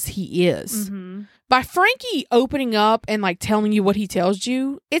because he is. By Frankie opening up and like telling you what he tells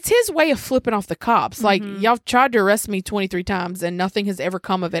you, it's his way of flipping off the cops. Like, y'all tried to arrest me 23 times and nothing has ever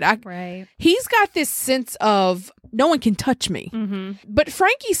come of it. Right. He's got this sense of no one can touch me. But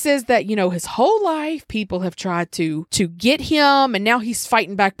Frankie says that, his whole life people have tried to get him, and now he's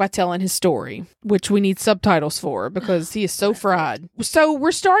fighting back by telling his story, which we need subtitles for because he is so fried. So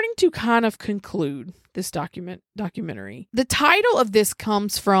we're starting to kind of conclude this documentary. The title of this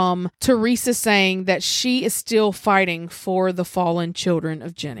comes from Teresa saying that she is still fighting for the fallen children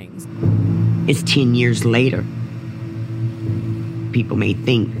of Jennings. It's 10 years later. People may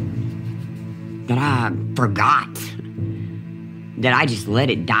think that I forgot, that I just let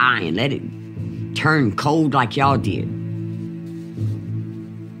it die and let it turn cold like y'all did.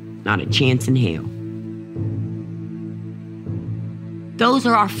 Not a chance in hell. Those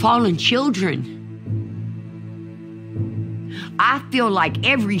are our fallen children. I feel like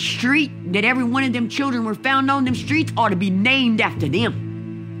every street that every one of them children were found on, them streets ought to be named after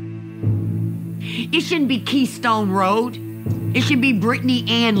them. It shouldn't be Keystone Road. It should be Brittany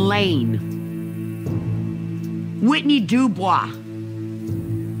Ann Lane, Whitney Dubois,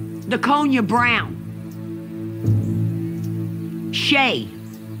 Laconia Brown, Shay,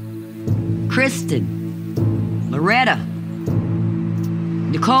 Kristen, Loretta,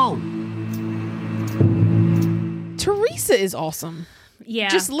 Nicole. Teresa is awesome. Yeah.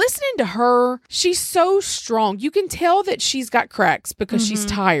 Just listening to her, she's so strong. You can tell that she's got cracks because she's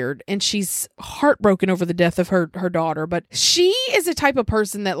tired and she's heartbroken over the death of her daughter. But she is the type of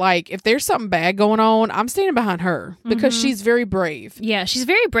person that, like, if there's something bad going on, I'm standing behind her because she's very brave. Yeah, she's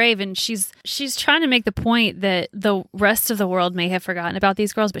very brave, and she's trying to make the point that the rest of the world may have forgotten about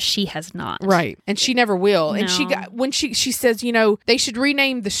these girls, but she has not. Right. And she never will. No. And when she says, they should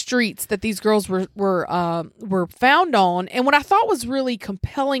rename the streets that these girls were found on. And what I thought was really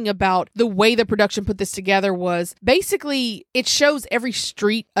compelling about the way the production put this together was basically it shows every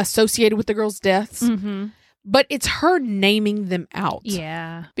street associated with the girls' deaths. But it's her naming them out.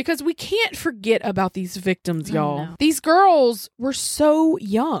 Yeah. Because we can't forget about these victims, y'all. No. These girls were so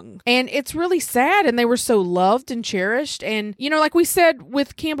young. And it's really sad. And they were so loved and cherished. And, like we said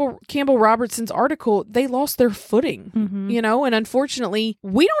with Campbell Robertson's article, they lost their footing. And unfortunately,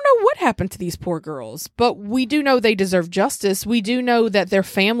 we don't know what happened to these poor girls. But we do know they deserve justice. We do know that their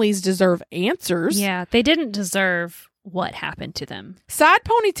families deserve answers. Yeah, they didn't deserve what happened to them. Side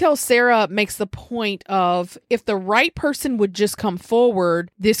Ponytail Sarah makes the point of if the right person would just come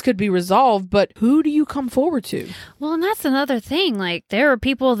forward, this could be resolved, but who do you come forward to? Well, and that's another thing. Like, there are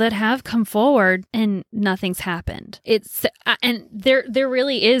people that have come forward and nothing's happened. And there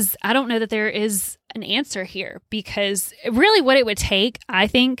really is, I don't know that there is an answer here, because really what it would take, I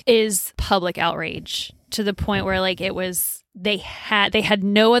think, is public outrage to the point where, like, it was they had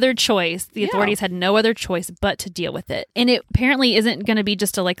no other choice. The authorities had no other choice but to deal with it. And it apparently isn't going to be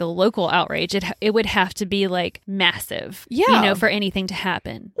just a local outrage. It would have to be massive, for anything to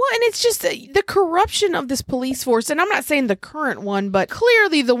happen. Well, and it's just the corruption of this police force. And I'm not saying the current one, but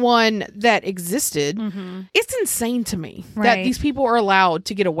clearly the one that existed. Mm-hmm. It's insane to me that these people are allowed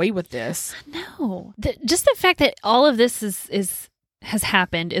to get away with this. No, just the fact that all of this has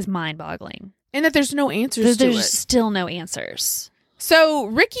happened is mind-boggling. And that there's no answers to it. There's still no answers. So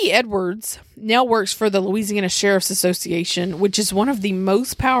Ricky Edwards now works for the Louisiana Sheriff's Association, which is one of the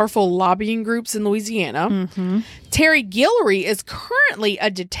most powerful lobbying groups in Louisiana. Mm-hmm. Terry Guillory is currently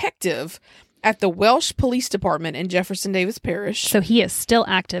a detective at the Welsh Police Department in Jefferson Davis Parish. So he is still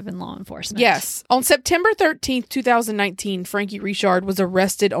active in law enforcement. Yes. On September 13th, 2019, Frankie Richard was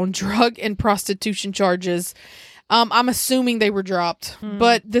arrested on drug and prostitution charges. I'm assuming they were dropped.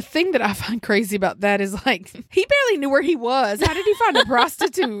 But the thing that I find crazy about that is he barely knew where he was. How did he find a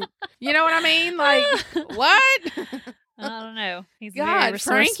prostitute? You know what I mean? What? I don't know. He's a very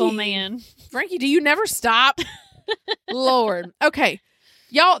resourceful man. Frankie, do you never stop? Lord. Okay.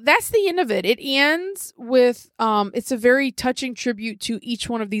 Y'all, that's the end of it. It ends with, it's a very touching tribute to each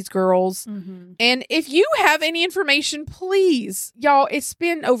one of these girls. Mm-hmm. And if you have any information, please, y'all, it's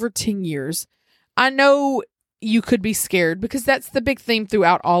been over 10 years. I know you could be scared because that's the big theme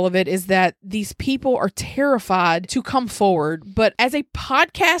throughout all of it is that these people are terrified to come forward. But as a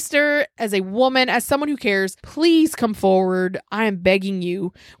podcaster, as a woman, as someone who cares, please come forward. I am begging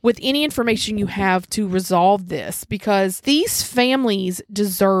you with any information you have to resolve this because these families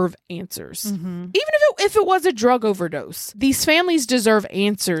deserve answers. Mm-hmm. Even if it was a drug overdose, these families deserve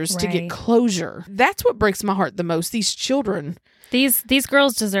answers to get closure. That's what breaks my heart the most. These children. These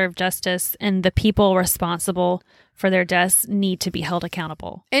girls deserve justice, and the people responsible for their deaths need to be held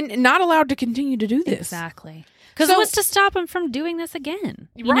accountable. And not allowed to continue to do this. Exactly. Because what's to stop them from doing this again?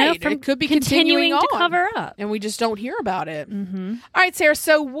 From it could be continuing to cover up. And we just don't hear about it. Mm-hmm. All right, Sarah,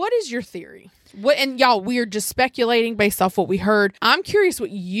 so what is your theory? And y'all, we're just speculating based off what we heard. I'm curious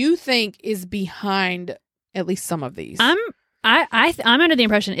what you think is behind at least some of these. I'm under the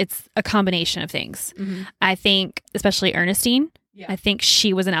impression it's a combination of things. Mm-hmm. I think, especially Ernestine, I think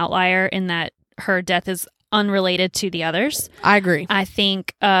she was an outlier in that her death is unrelated to the others. I agree. I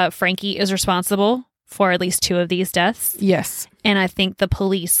think Frankie is responsible for at least 2 of these deaths. Yes. And I think the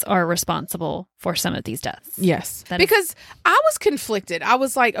police are responsible for some of these deaths. Yes. Because I was conflicted. I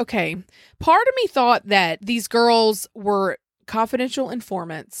was like, okay, part of me thought that these girls were confidential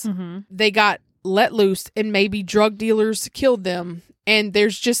informants. Mm-hmm. They got let loose and maybe drug dealers killed them. And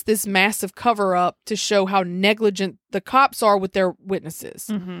there's just this massive cover up to show how negligent the cops are with their witnesses.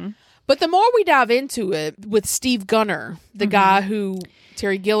 Mm-hmm. But the more we dive into it with Steve Gunner, the guy who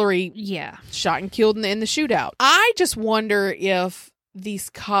Terry Guillory shot and killed in the shootout, I just wonder if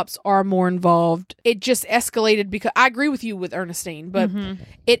these cops are more involved. It just escalated because I agree with you with Ernestine, but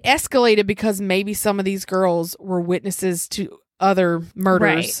it escalated because maybe some of these girls were witnesses to other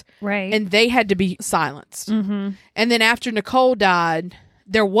murders. Right. And they had to be silenced. Mm-hmm. And then after Nicole died,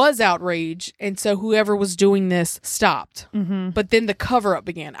 there was outrage. And so whoever was doing this stopped. Mm-hmm. But then the cover up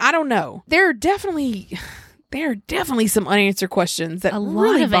began. I don't know. There are definitely some unanswered questions that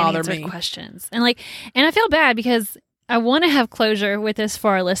really bother me. Questions. And I feel bad because I want to have closure with this for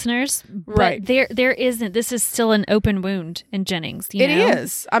our listeners, but there isn't. This is still an open wound in Jennings. It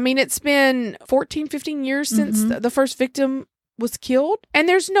is. I mean, it's been 14, 15 years since the first victim was killed, and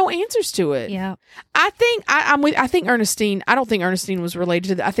there's no answers to it. Yeah, I think I think Ernestine. I don't think Ernestine was related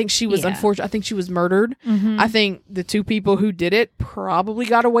to that. I think she was unfortunate. I think she was murdered. Mm-hmm. I think the 2 people who did it probably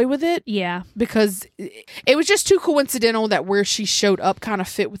got away with it. Yeah, because it was just too coincidental that where she showed up kind of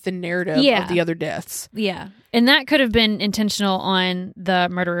fit with the narrative of the other deaths. Yeah. And that could have been intentional on the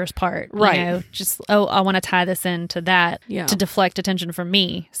murderer's part. Right. You know, just, I want to tie this into that to deflect attention from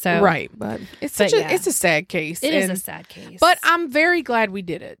me. So right. But it's it's a sad case. It is a sad case. But I'm very glad we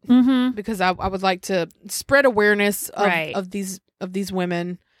did it because I would like to spread awareness of these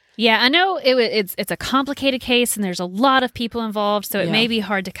women. Yeah, I know it's a complicated case and there's a lot of people involved, so it may be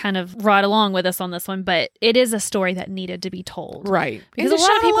hard to kind of ride along with us on this one, but it is a story that needed to be told. Right. Because a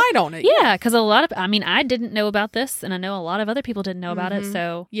lot of people, light on it. Yeah, because I didn't know about this, and I know a lot of other people didn't know about it,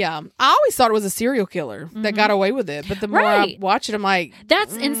 so. Yeah. I always thought it was a serial killer that got away with it, but the more I watch it, I'm like.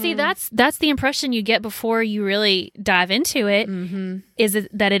 That's the impression you get before you really dive into it, is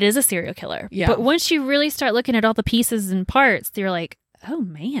that it is a serial killer. Yeah. But once you really start looking at all the pieces and parts, you're like, oh,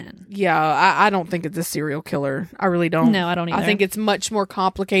 man. Yeah, I don't think it's a serial killer. I really don't. No, I don't either. I think it's much more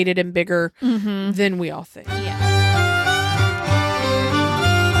complicated and bigger than we all think. Yeah.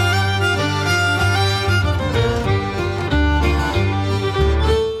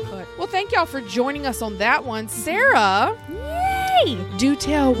 y'all for joining us on that one. Sarah, yay! Do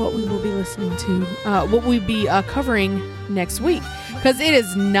tell what we will be listening to, what we'll be covering next week, because it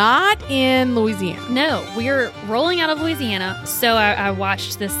is not in Louisiana. No, we're rolling out of Louisiana. So I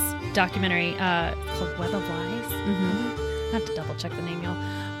watched this documentary called Web of Lies. I have to double check the name, y'all.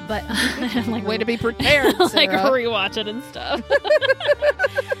 But like, way to be prepared, like Sarah. rewatch it and stuff.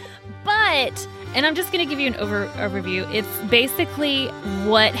 But, and I'm just going to give you an overview. It's basically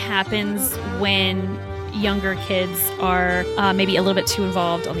what happens when younger kids are maybe a little bit too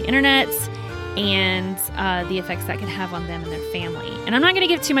involved on the internet, and the effects that can have on them and their family. And I'm not going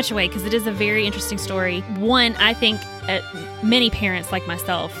to give too much away because it is a very interesting story. One, I think many parents like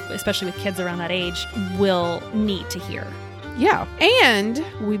myself, especially with kids around that age, will need to hear. Yeah. And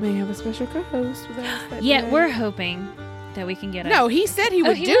we may have a special co-host with us that day. We're hoping that we can get No, he said he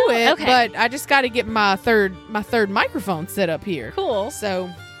would do it, okay. but I just got to get my third microphone set up here. Cool. So,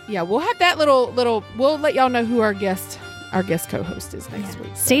 yeah, we'll have that little we'll let y'all know who our guest co-host is next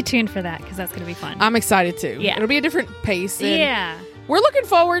week. So. Stay tuned for that because that's going to be fun. I'm excited too. Yeah. It'll be a different pace. And yeah. We're looking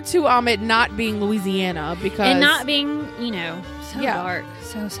forward to it not being Louisiana because and not being, so dark.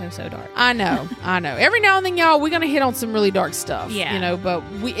 So dark. I know. Every now and then, y'all, we're going to hit on some really dark stuff. Yeah. But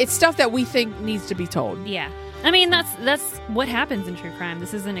it's stuff that we think needs to be told. Yeah. I mean, that's what happens in true crime.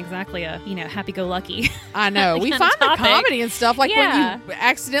 This isn't exactly a, happy-go-lucky. I know. We find the comedy and stuff, like when you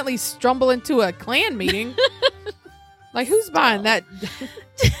accidentally stumble into a Klan meeting. Like, who's buying that?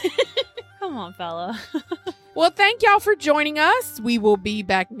 Come on, fella. Well, thank y'all for joining us. We will be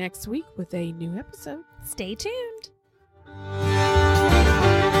back next week with a new episode. Stay tuned.